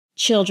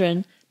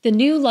Children, the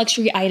new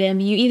luxury item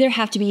you either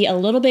have to be a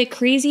little bit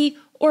crazy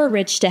or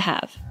rich to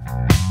have.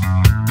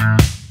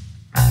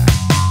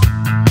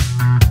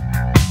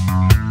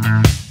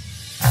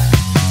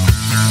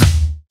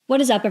 What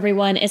is up,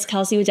 everyone? It's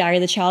Kelsey with Diary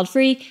of the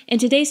Childfree, and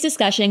today's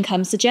discussion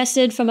comes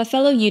suggested from a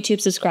fellow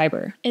YouTube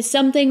subscriber. It's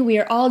something we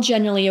are all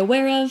generally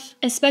aware of,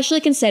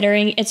 especially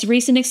considering its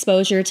recent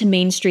exposure to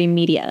mainstream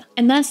media.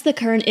 And that's the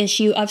current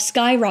issue of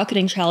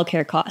skyrocketing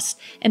childcare costs,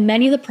 and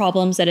many of the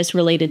problems that it's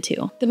related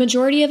to. The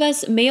majority of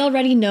us may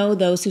already know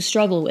those who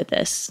struggle with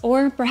this,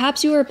 or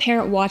perhaps you are a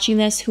parent watching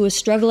this who is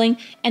struggling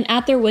and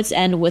at their wits'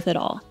 end with it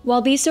all.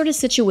 While these sort of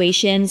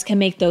situations can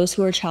make those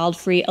who are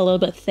child-free a little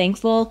bit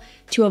thankful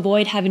to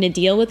avoid having to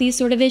deal with these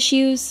sort of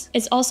issues,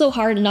 it's also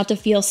hard not to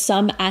feel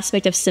some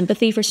aspect of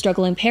sympathy for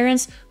struggling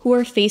parents who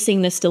are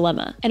facing this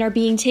dilemma and are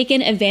being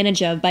taken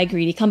advantage of by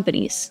greedy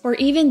companies. Or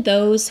even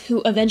those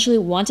who eventually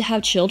want to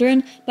have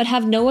children but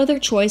have no other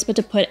choice but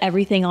to put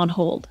everything on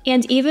hold,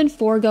 and even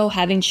forego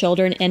having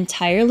children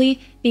entirely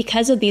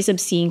because of these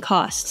obscene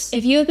costs.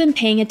 If you have been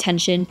paying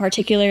attention,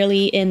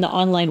 particularly in the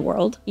online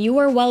world, you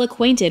are well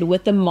acquainted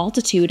with the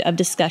multitude of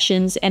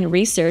discussions and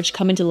research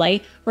coming to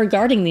light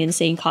regarding the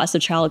insane cost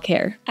of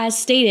childcare. As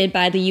stated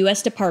by the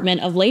US Department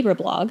of Labor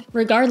blog,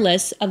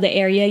 regardless of the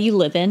area you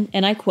live in,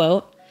 and I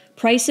quote,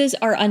 "Prices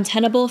are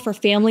untenable for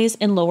families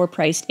in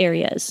lower-priced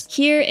areas."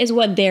 Here is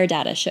what their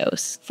data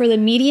shows. For the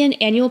median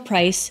annual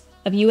price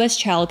of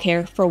US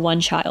childcare for one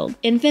child,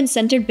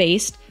 infant-centered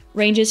based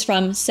ranges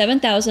from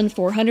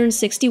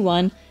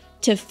 $7,461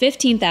 to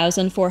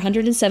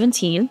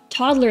 $15,417.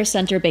 Toddler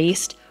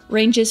center-based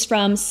ranges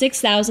from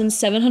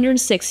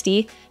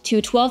 $6,760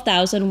 to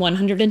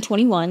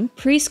 $12,121.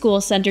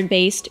 Preschool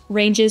center-based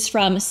ranges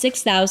from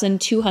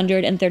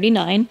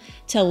 $6,239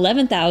 to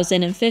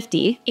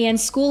 $11,050, and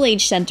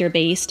school-age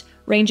center-based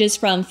ranges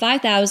from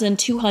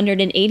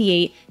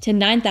 $5,288 to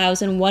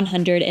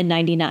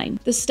 $9,199.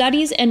 The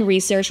studies and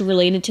research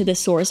related to the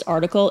source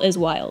article is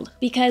wild,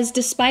 because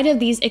despite of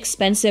these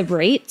expensive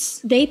rates,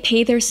 they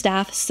pay their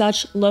staff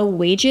such low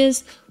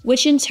wages,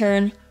 which in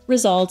turn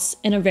results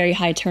in a very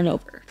high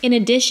turnover. In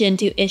addition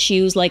to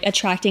issues like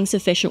attracting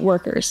sufficient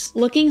workers.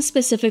 Looking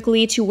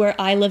specifically to where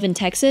I live in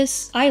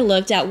Texas, I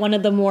looked at one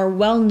of the more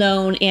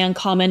well-known and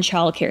common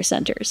childcare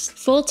centers.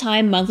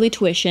 Full-time monthly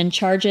tuition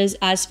charges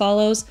as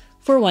follows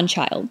for one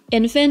child.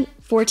 Infant,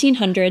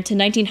 $1,400 to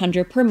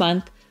 $1,900 per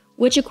month,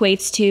 which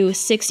equates to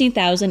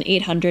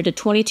 $16,800 to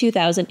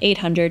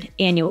 $22,800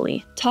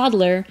 annually.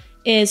 Toddler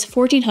is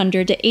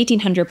 $1,400 to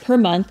 $1,800 per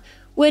month,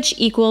 which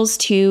equals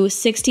to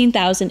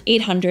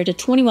 $16,800 to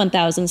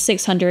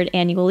 $21,600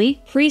 annually.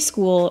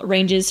 Preschool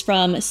ranges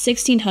from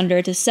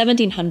 $1,600 to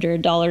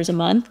 $1,700 a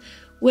month,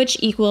 which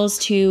equals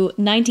to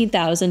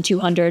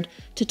 $19,200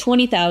 to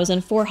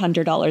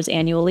 $20,400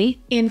 annually.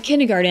 And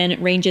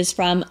kindergarten ranges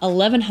from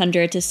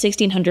 $1,100 to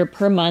 $1,600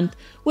 per month,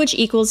 which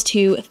equals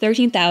to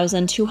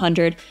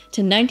 $13,200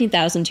 to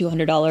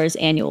 $19,200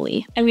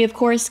 annually. And we of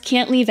course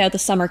can't leave out the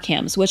summer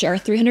camps, which are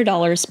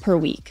 $300 per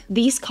week.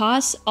 These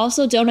costs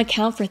also don't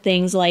account for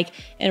things like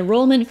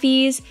enrollment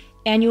fees,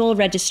 annual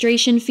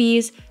registration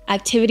fees,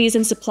 activities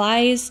and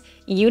supplies,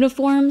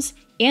 uniforms,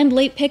 and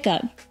late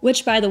pickup,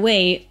 which by the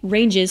way,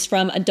 ranges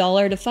from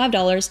 $1 to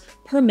 $5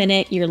 per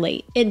minute you're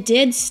late. It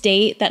did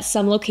state that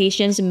some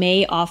locations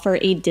may offer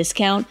a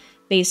discount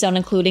based on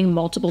including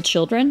multiple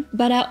children,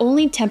 but at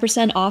only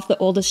 10% off the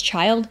oldest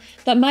child,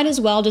 that might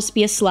as well just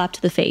be a slap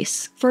to the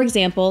face. For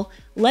example,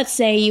 let's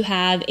say you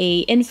have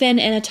an infant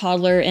and a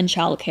toddler in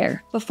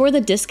childcare. Before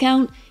the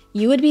discount,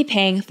 you would be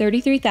paying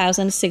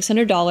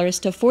 $33,600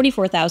 to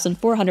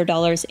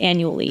 $44,400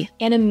 annually,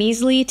 and a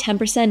measly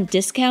 10%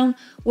 discount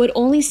would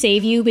only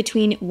save you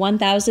between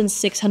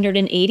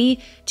 $1,680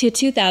 to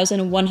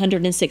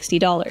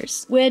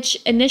 $2,160, which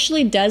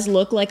initially does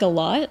look like a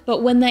lot,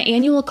 but when the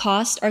annual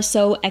costs are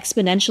so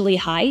exponentially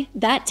high,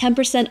 that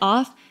 10%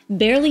 off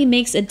barely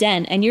makes a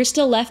dent, and you're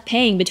still left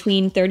paying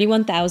between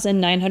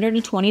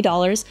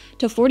 $31,920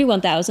 to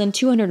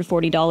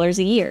 $41,240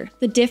 a year.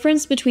 The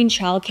difference between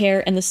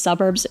childcare in the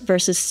suburbs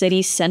versus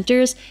city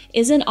centers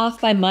isn't off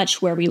by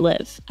much where we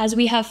live, as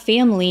we have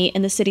family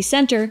in the city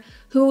center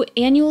who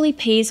annually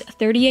pays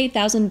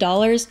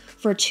 $38,000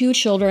 for 2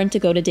 children to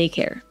go to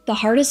daycare. The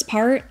hardest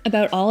part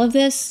about all of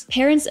this,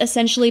 parents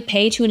essentially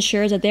pay to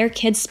ensure that their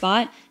kid's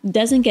spot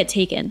doesn't get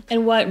taken,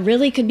 and what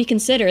really could be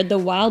considered the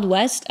Wild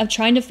West of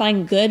trying to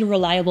find good,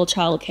 reliable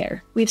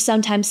childcare. We've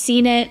sometimes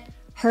seen it,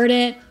 heard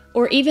it,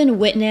 or even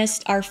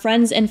witnessed our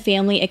friends and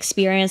family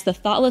experience the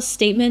thoughtless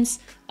statements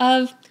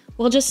of,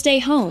 "Well, just stay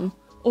home,"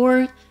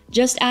 or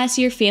 "Just ask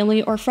your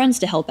family or friends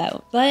to help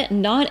out." But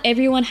not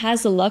everyone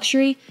has the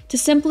luxury to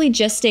simply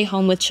just stay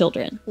home with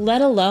children,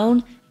 let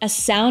alone a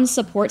sound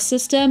support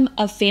system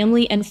of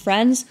family and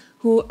friends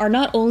who are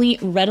not only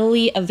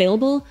readily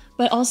available,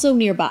 but also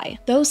nearby.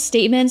 Those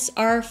statements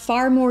are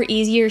far more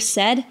easier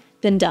said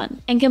than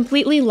done, and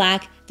completely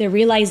lack the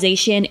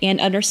realization and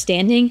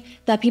understanding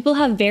that people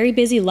have very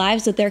busy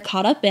lives that they're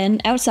caught up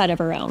in outside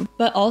of our own,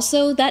 but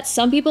also that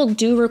some people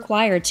do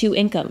require two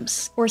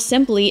incomes, or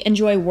simply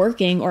enjoy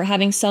working or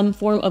having some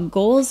form of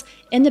goals,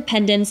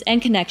 independence,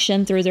 and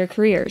connection through their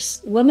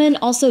careers. Women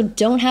also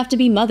don't have to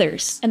be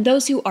mothers, and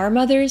those who are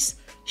mothers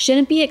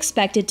shouldn't be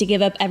expected to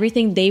give up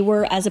everything they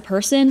were as a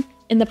person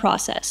in the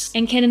process,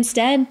 and can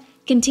instead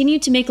continue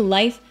to make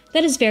life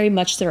that is very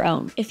much their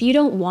own. If you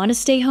don't want to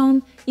stay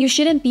home, you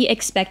shouldn't be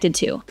expected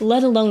to,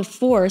 let alone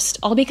forced,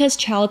 all because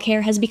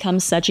childcare has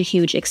become such a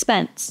huge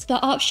expense. The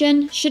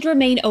option should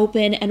remain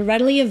open and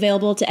readily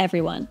available to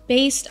everyone,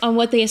 based on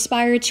what they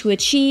aspire to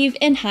achieve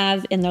and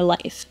have in their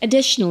life.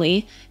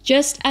 Additionally,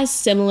 just as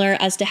similar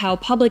as to how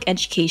public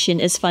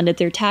education is funded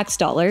through tax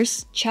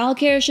dollars,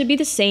 childcare should be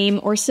the same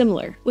or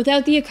similar,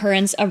 without the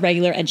occurrence of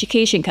regular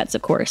education cuts,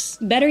 of course.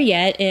 Better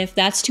yet, if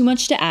that's too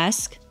much to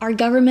ask, our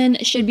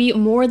government should be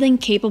more than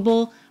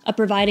capable of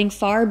providing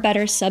far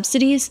better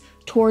subsidies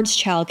towards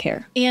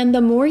childcare. And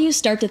the more you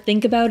start to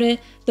think about it,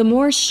 the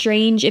more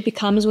strange it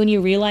becomes when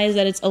you realize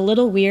that it's a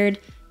little weird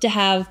to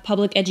have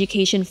public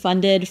education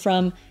funded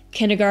from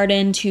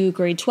kindergarten to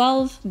grade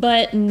 12,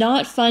 but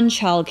not fund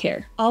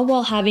childcare, all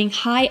while having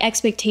high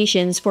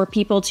expectations for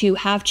people to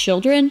have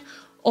children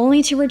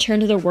only to return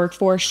to the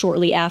workforce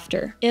shortly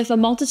after. If a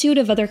multitude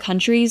of other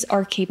countries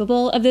are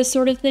capable of this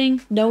sort of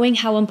thing, knowing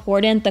how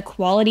important the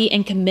quality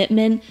and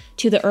commitment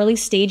to the early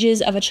stages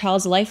of a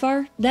child's life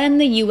are, then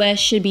the US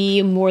should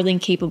be more than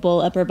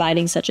capable of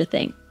providing such a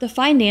thing. The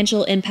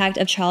financial impact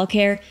of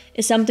childcare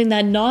is something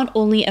that not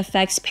only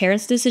affects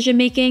parents'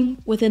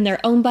 decision-making within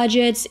their own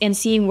budgets and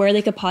seeing where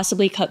they could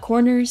possibly cut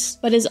corners,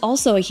 but is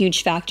also a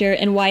huge factor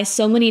in why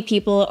so many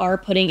people are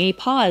putting a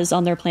pause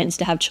on their plans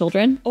to have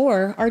children,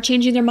 or are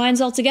changing their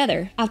minds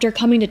altogether after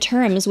coming to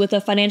terms with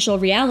the financial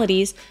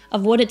realities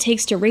of what it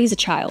takes to raise a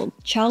child.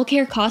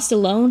 Childcare costs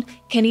alone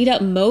can eat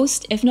up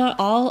most, if not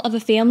all, of a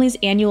family's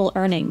annual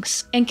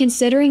earnings. And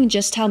considering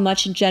just how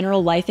much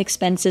general life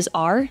expenses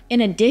are,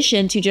 in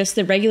addition to just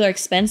the regular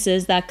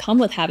expenses that come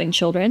with having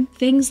children,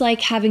 things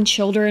like having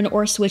children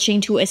or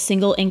switching to a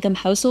single income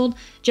household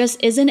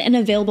just isn't an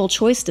available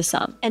choice to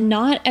some. And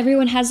not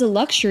everyone has the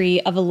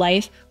luxury of a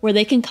life where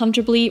they can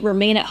comfortably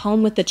remain at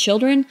home with the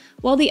children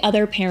while the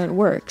other parent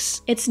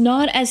works. It's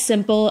not as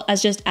simple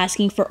as just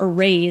asking for a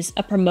raise,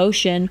 a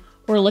promotion,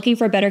 or looking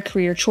for better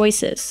career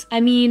choices.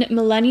 I mean,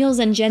 millennials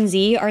and Gen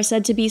Z are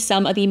said to be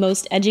some of the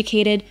most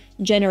educated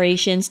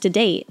generations to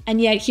date, and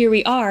yet here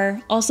we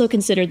are, also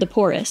considered the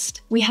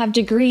poorest. We have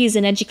degrees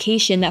in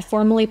education that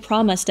formerly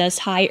promised us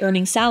high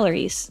earning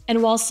salaries,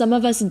 and while some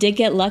of us did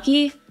get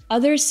lucky,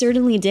 others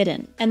certainly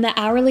didn't. And the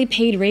hourly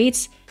paid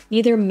rates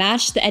neither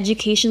match the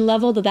education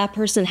level that that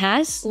person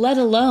has, let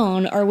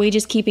alone are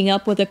wages keeping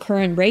up with the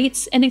current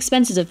rates and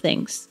expenses of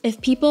things.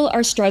 If people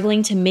are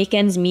struggling to make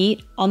ends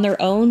meet on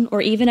their own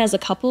or even as a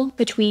couple,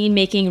 between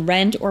making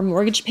rent or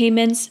mortgage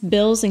payments,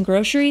 bills, and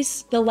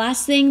groceries, the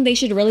last thing they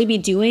should really be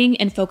doing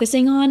and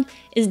focusing on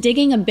is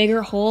digging a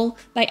bigger hole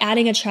by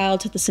adding a child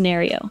to the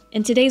scenario.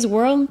 In today's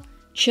world,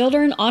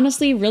 children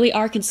honestly really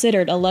are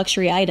considered a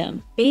luxury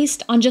item,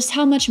 based on just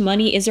how much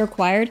money is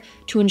required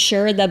to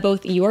ensure that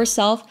both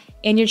yourself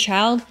and your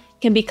child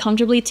can be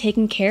comfortably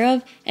taken care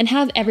of and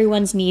have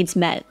everyone's needs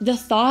met. The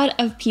thought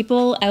of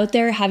people out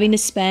there having to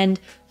spend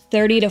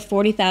 $30,000 to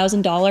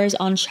 $40,000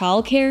 on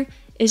childcare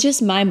is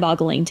just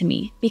mind-boggling to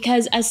me,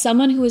 because as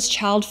someone who is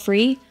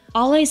child-free,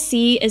 all I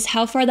see is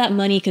how far that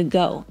money could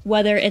go,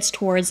 whether it's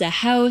towards a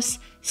house,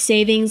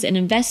 savings and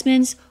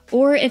investments,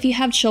 or if you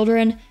have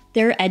children,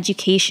 their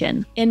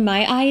education. In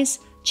my eyes,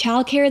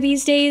 childcare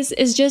these days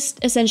is just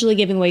essentially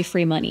giving away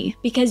free money,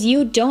 because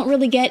you don't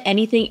really get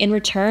anything in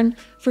return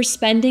for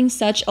spending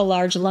such a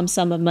large lump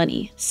sum of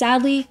money.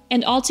 Sadly,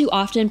 and all too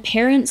often,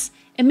 parents,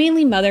 and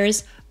mainly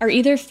mothers, are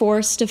either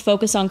forced to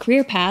focus on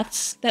career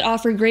paths that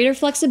offer greater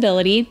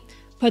flexibility,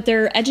 put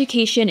their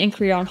education and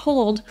career on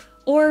hold,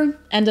 or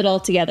end it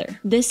altogether.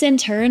 This in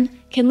turn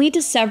can lead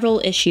to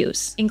several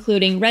issues,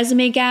 including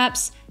resume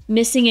gaps,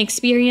 missing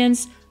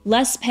experience,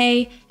 less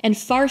pay, and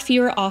far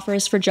fewer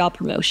offers for job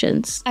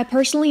promotions. I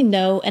personally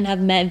know and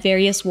have met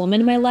various women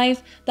in my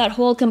life that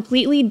hold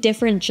completely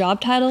different job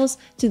titles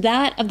to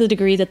that of the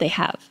degree that they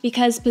have,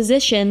 because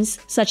positions,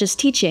 such as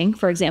teaching,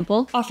 for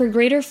example, offer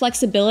greater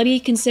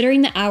flexibility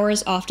considering the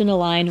hours often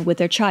align with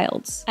their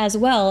child's, as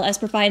well as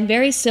provide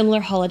very similar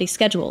holiday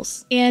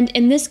schedules. And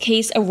in this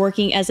case of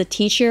working as a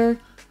teacher,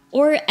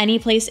 or any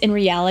place in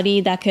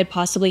reality that could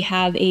possibly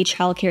have a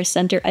childcare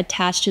center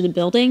attached to the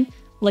building,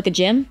 like a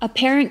gym, a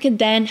parent could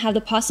then have the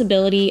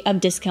possibility of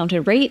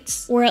discounted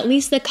rates, or at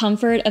least the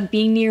comfort of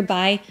being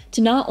nearby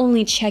to not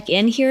only check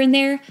in here and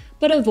there,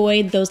 but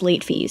avoid those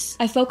late fees.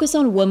 I focus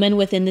on women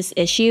within this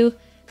issue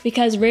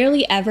because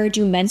rarely ever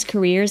do men's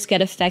careers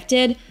get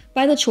affected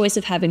by the choice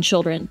of having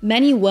children.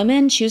 Many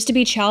women choose to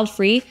be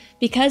child-free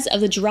because of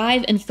the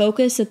drive and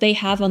focus that they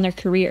have on their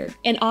career,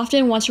 and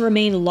often want to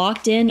remain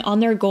locked in on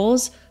their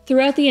goals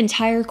throughout the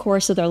entire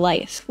course of their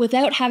life,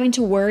 without having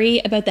to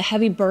worry about the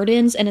heavy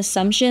burdens and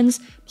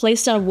assumptions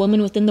placed on a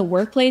woman within the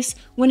workplace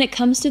when it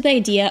comes to the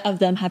idea of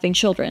them having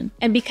children.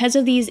 And because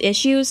of these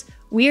issues,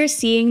 we are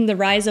seeing the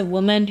rise of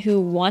women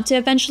who want to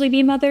eventually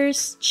be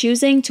mothers,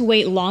 choosing to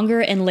wait longer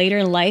and later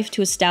in life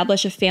to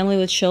establish a family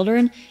with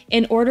children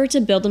in order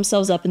to build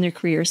themselves up in their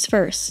careers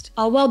first,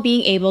 all while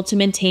being able to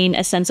maintain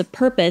a sense of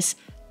purpose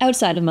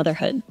outside of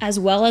motherhood, as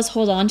well as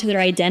hold on to their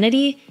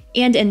identity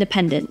and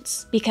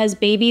independence. Because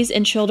babies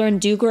and children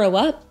do grow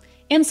up,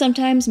 and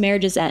sometimes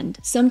marriages end.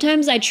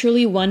 Sometimes I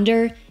truly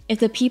wonder if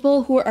the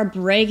people who are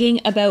bragging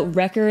about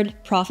record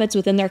profits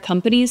within their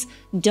companies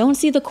don't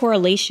see the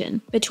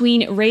correlation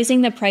between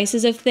raising the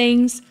prices of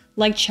things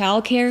like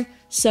childcare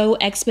so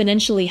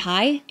exponentially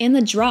high and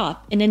the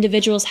drop in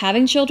individuals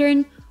having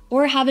children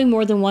or having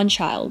more than one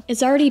child.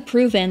 It's already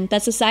proven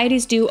that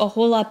societies do a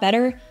whole lot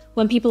better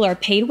when people are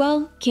paid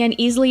well, can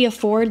easily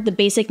afford the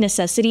basic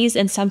necessities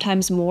and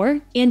sometimes more,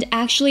 and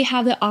actually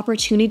have the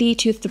opportunity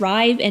to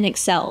thrive and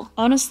excel.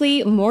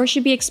 Honestly, more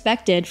should be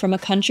expected from a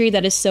country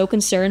that is so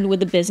concerned with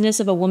the business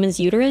of a woman's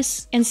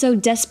uterus, and so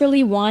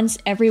desperately wants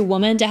every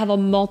woman to have a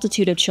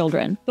multitude of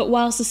children. But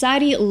while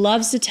society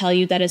loves to tell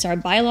you that it's our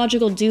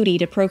biological duty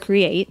to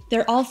procreate,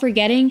 they're all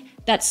forgetting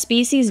that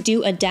species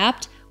do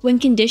adapt when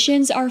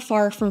conditions are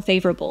far from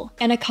favorable,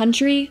 and a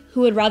country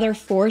who would rather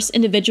force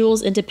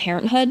individuals into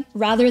parenthood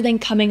rather than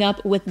coming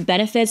up with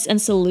benefits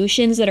and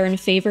solutions that are in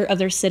favor of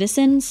their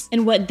citizens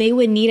and what they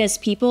would need as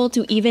people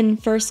to even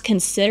first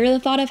consider the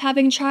thought of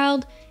having a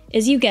child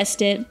is, you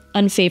guessed it,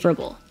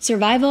 unfavorable.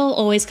 Survival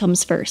always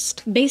comes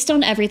first. Based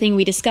on everything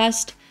we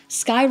discussed,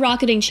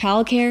 skyrocketing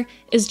childcare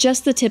is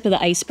just the tip of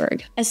the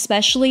iceberg,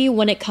 especially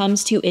when it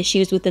comes to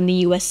issues within the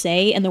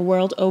USA and the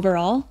world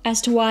overall,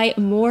 as to why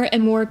more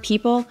and more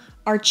people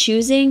are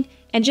choosing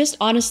and just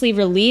honestly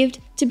relieved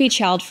to be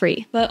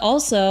child-free, but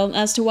also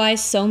as to why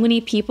so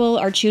many people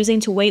are choosing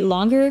to wait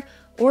longer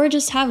or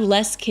just have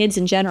less kids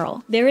in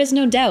general. There is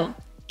no doubt,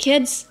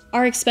 kids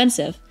are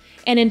expensive,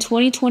 and in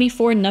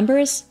 2024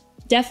 numbers,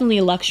 definitely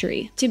a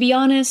luxury. To be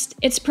honest,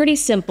 it's pretty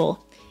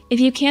simple. If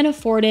you can't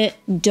afford it,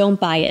 don't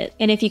buy it.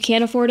 And if you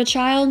can't afford a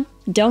child,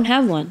 don't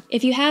have one.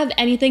 If you have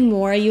anything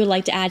more you would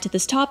like to add to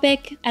this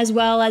topic, as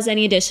well as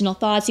any additional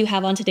thoughts you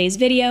have on today's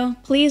video,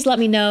 please let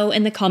me know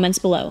in the comments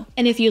below.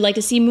 And if you'd like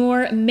to see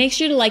more, make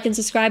sure to like and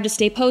subscribe to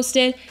stay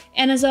posted.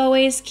 And as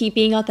always, keep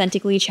being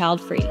authentically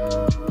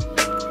child-free.